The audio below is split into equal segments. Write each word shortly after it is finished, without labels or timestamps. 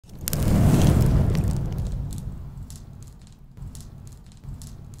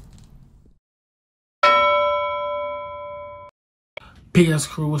PS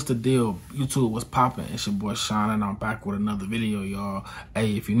crew, what's the deal? YouTube, what's poppin'? It's your boy Sean, and I'm back with another video, y'all.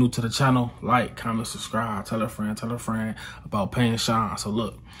 Hey, if you're new to the channel, like, comment, subscribe, tell a friend about Paying Sean. So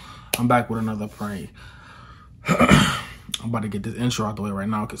look, I'm back with another prank. I'm about to get this intro out the way right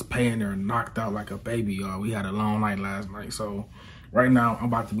now because Paying there knocked out like a baby, y'all. We had a long night last night, so right now I'm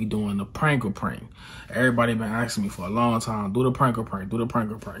about to be doing the Pringle prank. Everybody been asking me for a long time, do the Pringle prank, do the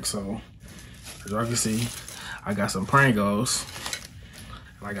Pringle prank. So as y'all can see, I got some Pringles.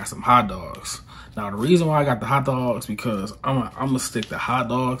 And I got some hot dogs. Now, the reason why I got the hot dogs because I'm gonna stick the hot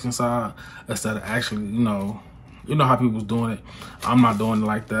dogs inside instead of actually, you know how people's doing it. I'm not doing it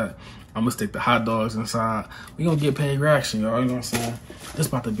like that. I'm gonna stick the hot dogs inside. We gonna get paid reaction, y'all. You know what I'm saying? This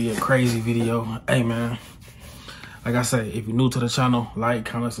about to be a crazy video. Hey, man. Like I say, if you're new to the channel, like,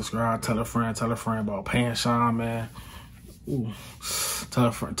 comment, subscribe, tell a friend about Paying Sean, man. Ooh. Tell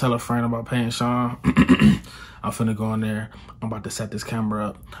a friend about Paying Sean. I'm finna go in there. I'm about to set this camera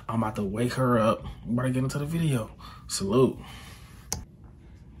up. I'm about to wake her up. I'm about to get into the video. Salute.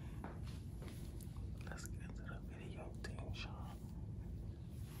 Let's get into the video, Team Sean.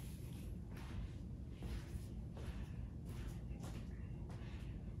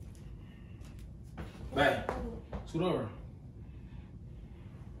 Hey, scoot over.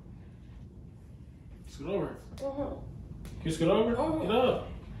 Scoot over. Can you scoot over? Get up.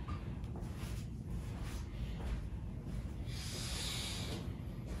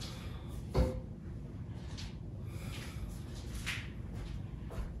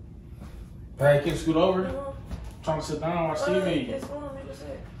 Hey, can you scoot over? Trying to sit down, watch TV.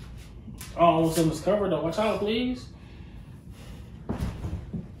 Oh, what's in this cover though? Watch out, please.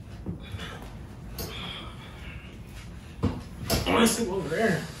 I want to sit over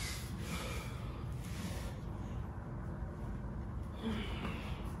there.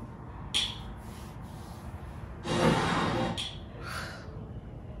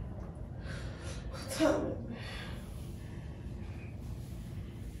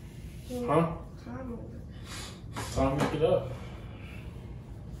 Huh? Time to make it up.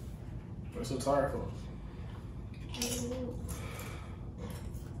 What's so tired for?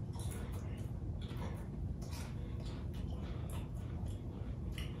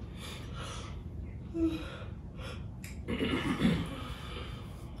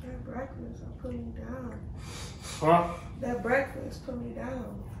 That breakfast put me down. Huh? That breakfast put me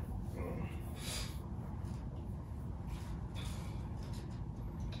down.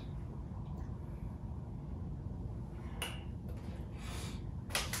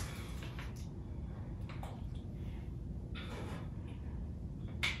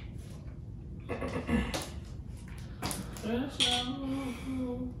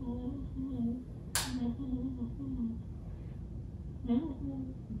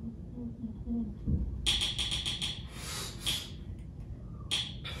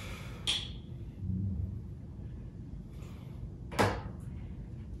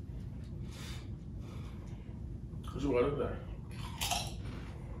 What you want to do?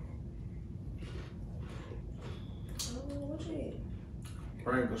 What you eat?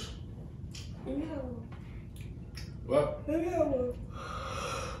 Pringles. Let me have one. What? Let me have one.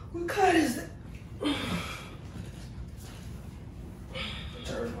 What kind is that?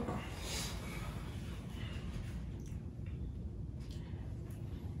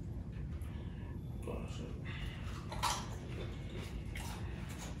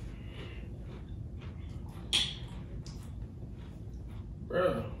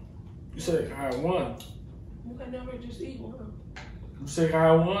 Bro, you said I had one. You can never just eat one. You said I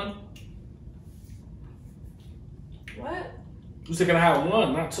had one? What? You said I had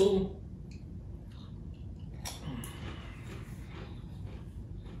one, not two.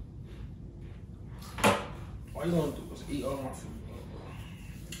 All you gonna do is eat all my food.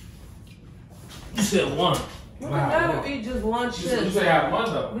 You said one. You can never eat just one chip. You said I had one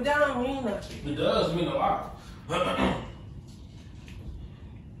though. But that don't mean nothing. It does mean a lot.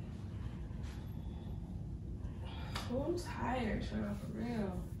 Oh, I'm tired, Sean, for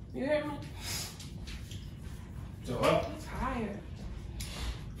real. You hear me? So what? I'm tired.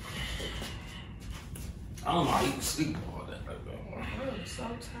 I don't know how you can sleep all that like that. I'm so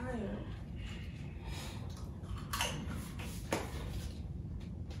tired.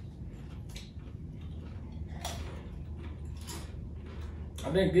 I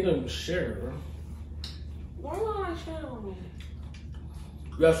didn't get them to share, bro. Why don't I share with me?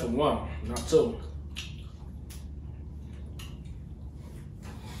 That's for one, not two.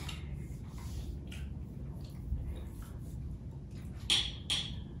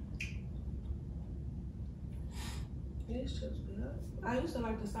 It's just good. I used to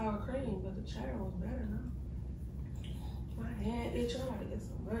like the sour cream, but the cheddar was better now. My hand itch. I'm about to get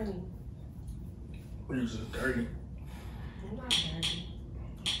some money. You're just dirty. I'm not dirty.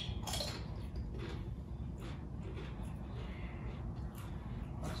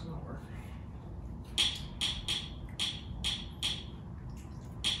 That's not working.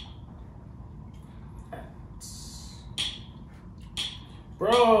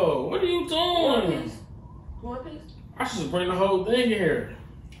 Bro, what are you doing? One piece? I should just bring the whole thing here.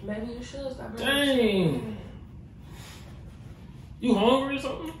 Maybe you should stop. Dang. You hungry or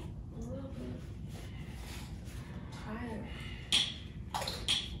something? A little bit.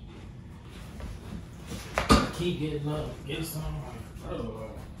 Tired. Keep getting up. Get some.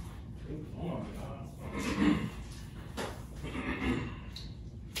 Oh my God.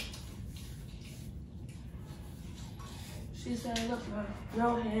 She said, look,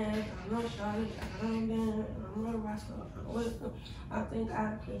 no hands, I'm no shawty, I don't bend, I'm no rascal, I'm wisdom. I think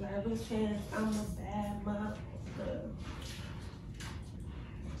I deserve a chance, I'm a bad mother.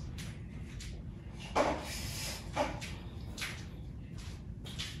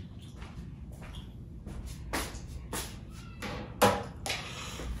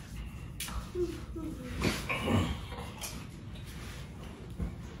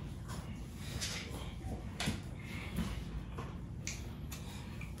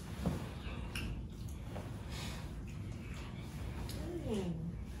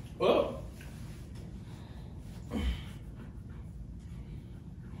 Well,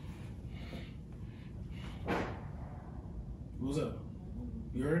 what's up?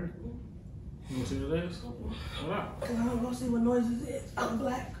 You heard? You want to see what it is? What up? Cause I don't go see what noises is. I'm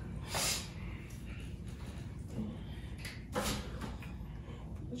black.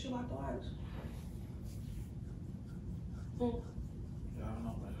 What you like to watch? Yeah, I don't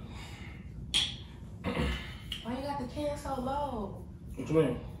know. Why you got the can so low? What you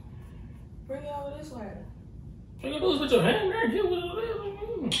mean? Bring it over this way. All you gotta do is put your hand there and get what it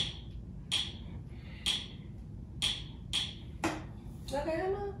is. Okay,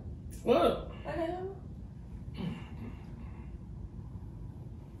 Emma? What? Okay, Emma?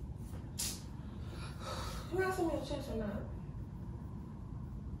 You got some of your chips or not?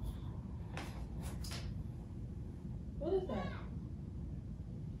 What is that?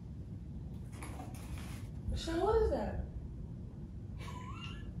 Sean, what is that?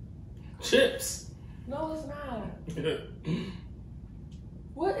 Chips. No, it's not.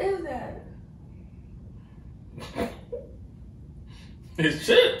 What is that? It's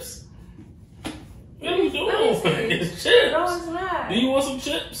chips. What are you doing? It's chips. No, it's not. Do you want some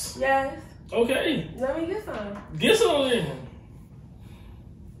chips? Yes. Okay. Let me get some. Get some then.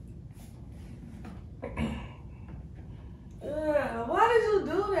 Why did you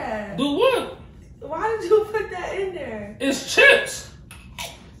do that? Do what? Why did you put that in there? It's chips.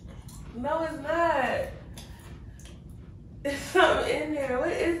 No, it's not. There's something in there.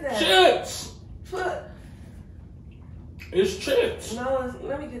 What is that? Chips. Put. It's chips. No,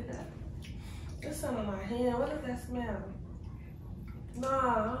 let me get that. There's something on my hand. What does that smell? Nah,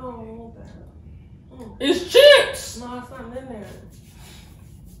 I don't want that. It's chips. No, it's not in there.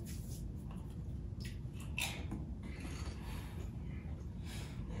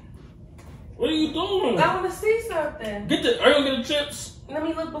 What are you doing? I want to see something. Are you gonna get the chips? Let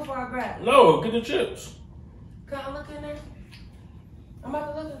me look before I grab. No, get the chips. Can I look in there? I'm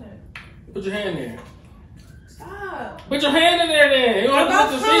about to look in there. Put your hand there. Stop. Put your hand in there then. You don't have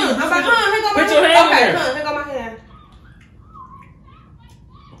to see. I'm like, here go my Put your hand in Okay, there. here go my hand.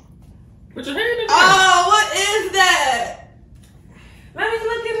 Put your hand in there. Oh, what is that? Let me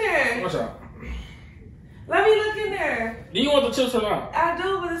look in there. Watch out. Let me look in there. Do you want the chips or not? I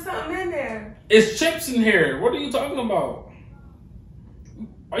do, but there's something in there. It's chips in here. What are you talking about?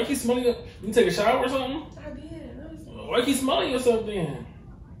 Why you keep smelling it? You take a shower or something? I did. Let me see. Why you keep smelling yourself then?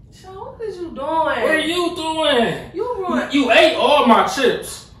 Sean, what is you doing? What are you doing? You ruined. You ate all my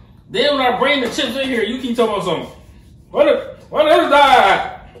chips. Then when I bring the chips in here, you keep talking about something. Why did it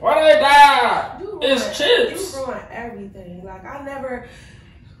die? Why did it die? It's chips. You ruin everything. Like, I never.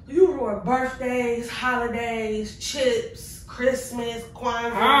 You ruin birthdays, holidays, chips, Christmas,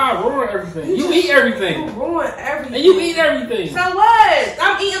 Kwanzaa. I ruin everything. You eat everything. You ruin everything. And you eat everything. So what?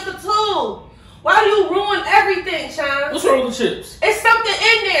 I'm eating for two. Why do you ruin everything, Sean? What's wrong with the chips? It's something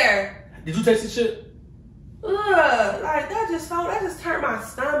in there. Did you taste the chip? Ugh, like that just turned my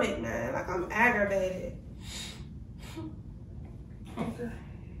stomach, man. Like I'm aggravated. Okay.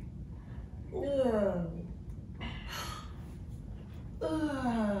 Ugh.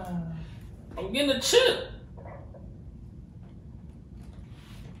 Ugh. I'm getting a chip.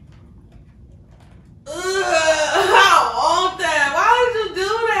 I want that. Why would you do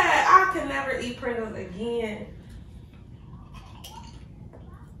that? I can never eat Pringles again.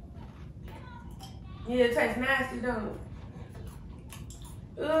 Yeah, it tastes nasty, don't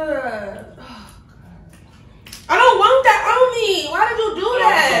it? Ugh. I don't want that on me. Why did you do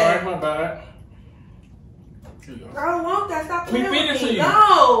that? Sorry, my bad. Here you go. I don't want that. Stop playing Let me feed it with to me. you.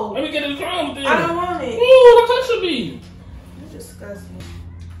 No. Let me get it crumbs then. I don't want it. Ooh, what touch me? You're disgusting.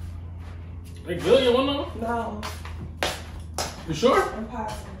 They good, you want them? No. You sure?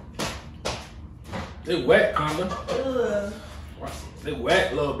 Impossible. They wet, kinda. Ugh. They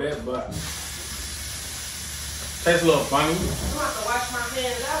wet a little bit, but tastes a little funny. I'm gonna have to wash my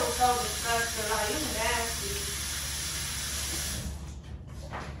hands. That was so disgusting. Like, you nasty.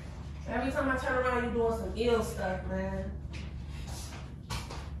 Every time I turn around, you doing some ill stuff, man.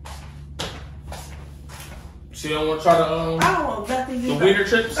 So you don't want to try the I don't want nothing you got. the wiener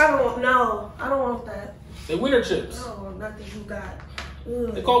chips? I don't want, no. I don't want that. The wiener chips. I don't want nothing you got.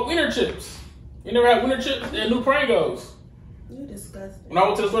 Ugh. They're called wiener chips. You never had wiener chips? They're new Pringles. You disgusting. When I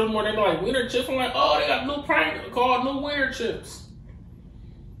went to the store this morning, they're like, wiener chips? I'm like, oh, they got new Pringles called new wiener chips.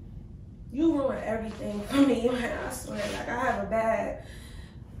 You ruin everything for me, man. I swear. Like, I have a bad...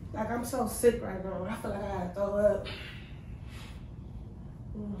 Like, I'm so sick right now. I feel like I gotta throw up.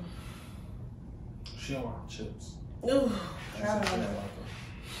 She don't want chips. Ooh, She I said don't she know. didn't like them.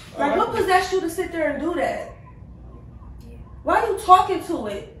 Like, what possessed you to sit there and do that? Why are you talking to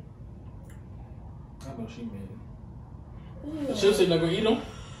it? I know she made it. Ew. The chips ain't not gonna eat them.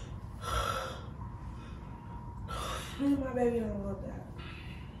 My baby don't want that.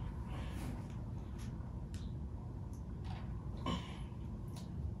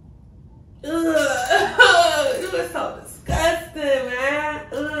 Ugh. You were so disgusting, man.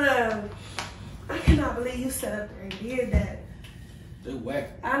 Ugh. I cannot believe you sat up there and did that. They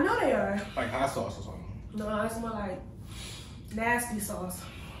wet. I know they are. Like hot sauce or something. No, it's more like nasty sauce.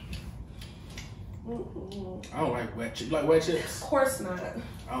 I don't like wet chips. You like wet chips? Of course not. I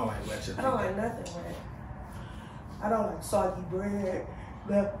don't like wet chips. I don't like nothing wet. I don't like soggy bread.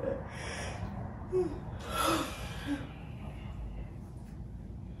 Nothing.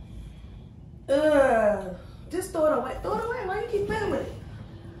 Ugh. Just throw it away. Throw it away. Why you keep playing with it?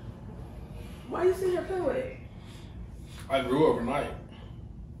 Why you sitting here playing with it? I grew overnight.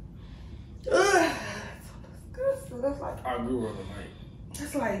 Ugh. That's disgusting. That's like, I grew overnight.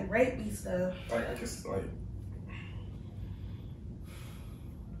 that's like rapey stuff. Like I just like.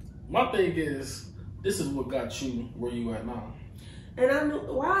 My thing is, this is what got you where you at now. And I knew,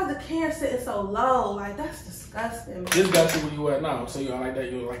 why is the can sitting so low? Like, that's disgusting, man. This got you where you at now. So you don't like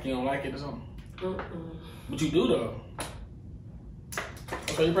that? You don't like it or something? But you do though.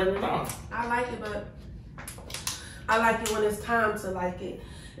 Okay, you're pregnant now. I like it, but I like it when it's time to like it.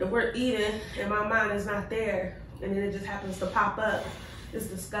 If we're eating and my mind is not there, and then it just happens to pop up, it's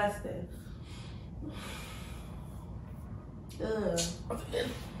disgusting. Ugh.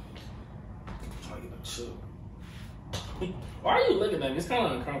 Why are you looking at me? It's kind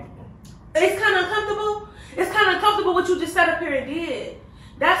of uncomfortable. It's kind of uncomfortable. It's kind of uncomfortable what you just sat up here and did.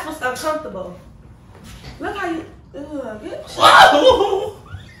 That's what's uncomfortable. Look how you. Ugh, stop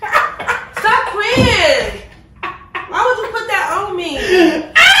playing. Why would you put that on me?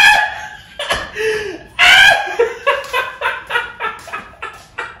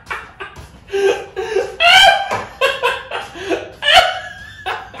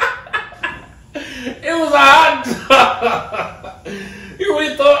 It was a hot dog. You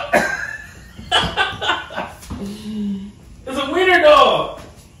really thought it's a wiener dog.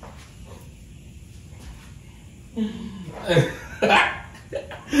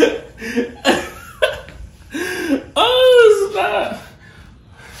 Oh, stop.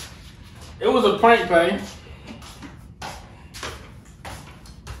 It was a prank, babe.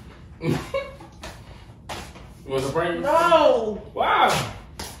 It was a prank? No. Wow.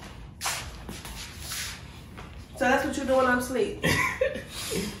 So that's what you do when I'm asleep.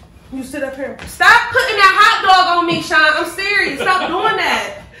 You sit up here. Stop putting that hot dog on me, Sean. I'm serious. Stop doing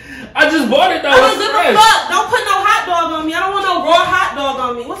that. I just bought it though. I don't give a fuck. Don't put no hot dog on me. I don't want no raw hot dog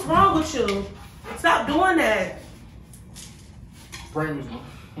on me. What's wrong with you? Stop doing that. Pringles.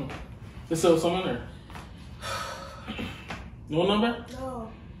 There's still some in there. You want number? No.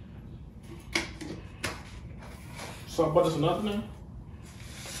 So I bought this for nothing then?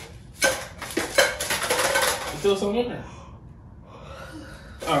 There's still some in there.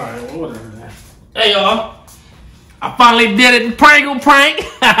 Alright, well, whatever then. Hey y'all. I finally did it, the Pringle prank.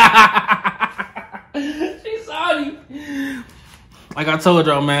 She's sorry. Like I told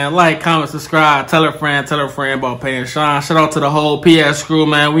y'all, man, like, comment, subscribe, tell a friend about Paying Sean. Shout out to the whole PS crew,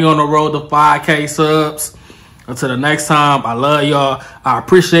 man. We on the road to 5K subs. Until the next time, I love y'all. I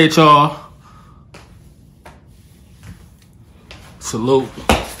appreciate y'all. Salute.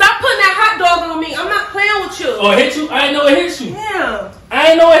 Stop putting that hot dog on me. I'm not playing with you. Oh, it hit you? I ain't know it hit you. Yeah. I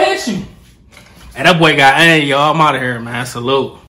ain't know it hit you. Hey, that boy got aim, y'all. I'm out of here, man. Salute.